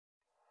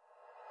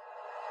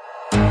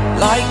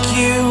like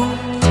you,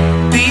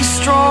 be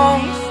strong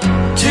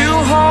to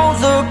hold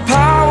the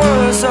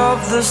powers of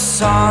the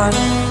sun.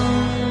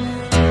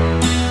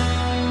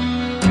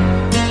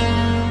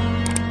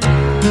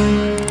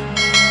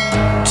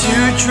 To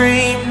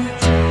dream,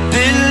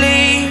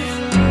 believe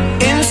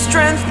in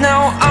strength,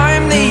 now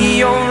I'm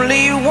the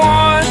only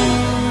one,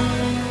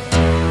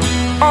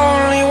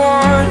 only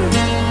one.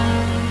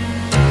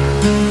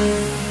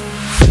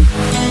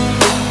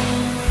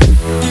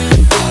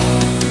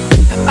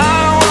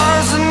 I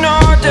was an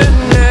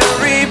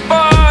ordinary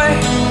boy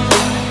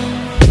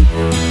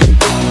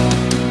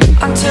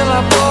until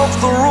I broke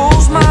the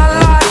rules, my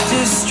life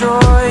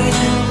destroyed,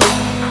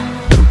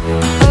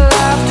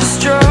 life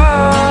destroyed.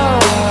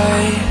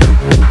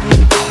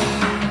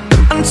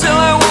 Until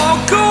I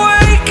walk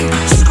awake,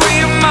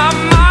 scream my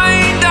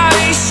mind, I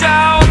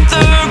shout,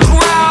 the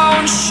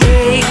ground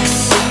shakes.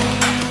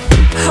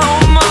 How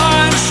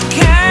much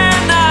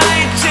can I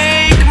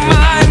take?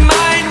 My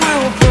mind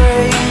will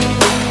break.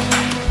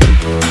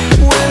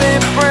 Will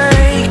it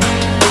break?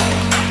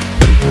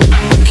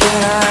 Can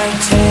I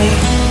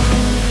take?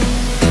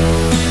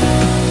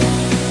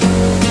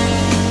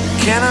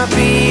 Can I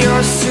be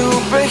your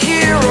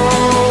superhero?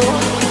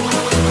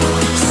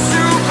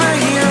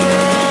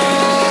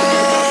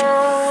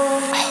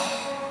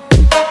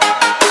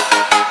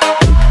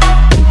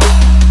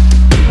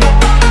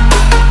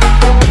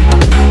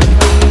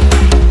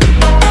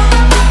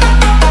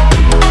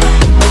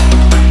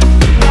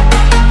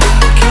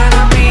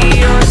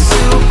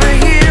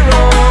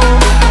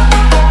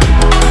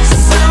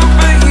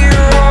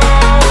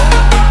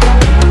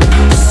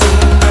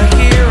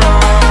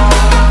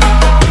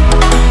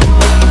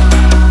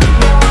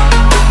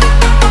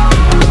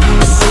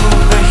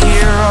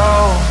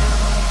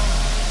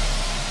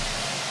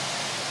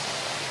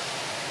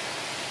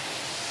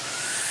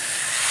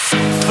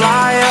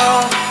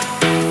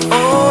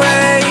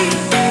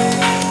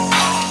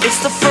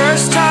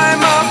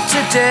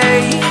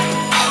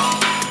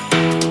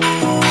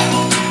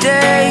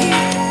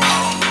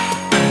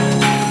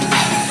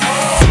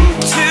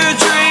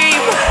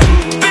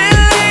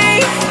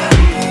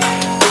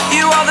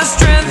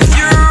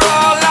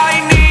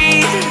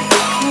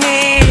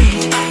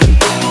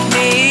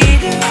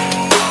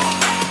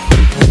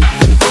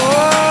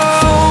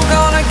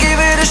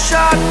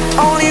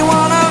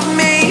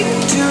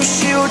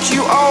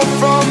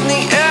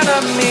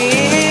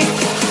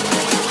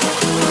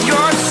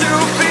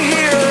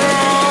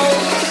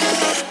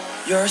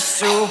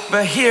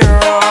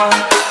 Superhero.